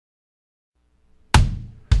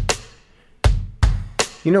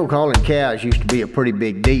You know, calling cows used to be a pretty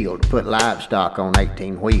big deal to put livestock on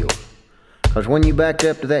 18 wheels. Because when you backed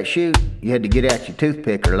up to that chute, you had to get out your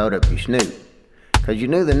toothpick or load up your snoot. Because you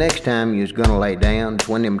knew the next time you was going to lay down is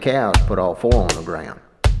when them cows put all four on the ground.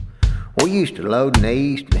 We used to load in the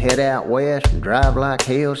east and head out west and drive like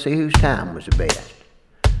hell, see whose time was the best.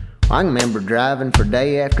 I can remember driving for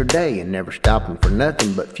day after day and never stopping for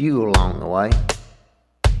nothing but fuel along the way.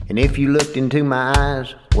 And if you looked into my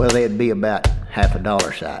eyes, well, they'd be about half a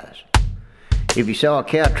dollar size. If you saw a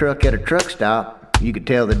cow truck at a truck stop, you could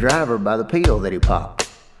tell the driver by the peel that he popped.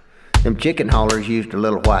 Them chicken haulers used a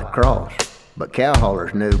little white cross, but cow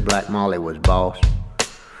haulers knew Black Molly was boss.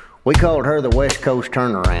 We called her the West Coast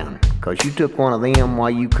turnaround, 'cause you took one of them while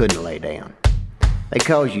you couldn't lay down. They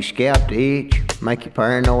cause you scalp to itch, make you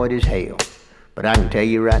paranoid as hell, but I can tell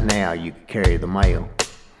you right now you could carry the mail.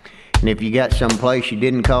 And if you got someplace you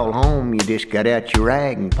didn't call home, you just got out your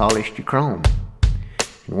rag and polished your chrome.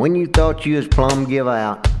 And when you thought you was plumb give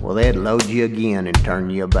out, well, they'd load you again and turn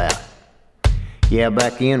you about. Yeah,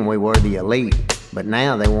 back then we were the elite, but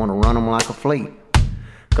now they want to run them like a fleet.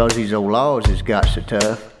 'Cause these old laws has got so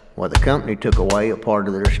tough, well, the company took away a part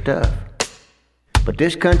of their stuff. But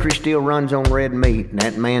this country still runs on red meat, and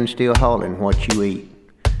that man's still hauling what you eat.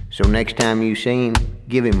 So next time you see him,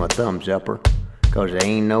 give him a thumbs upper, 'cause there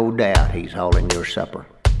ain't no doubt he's hauling your supper.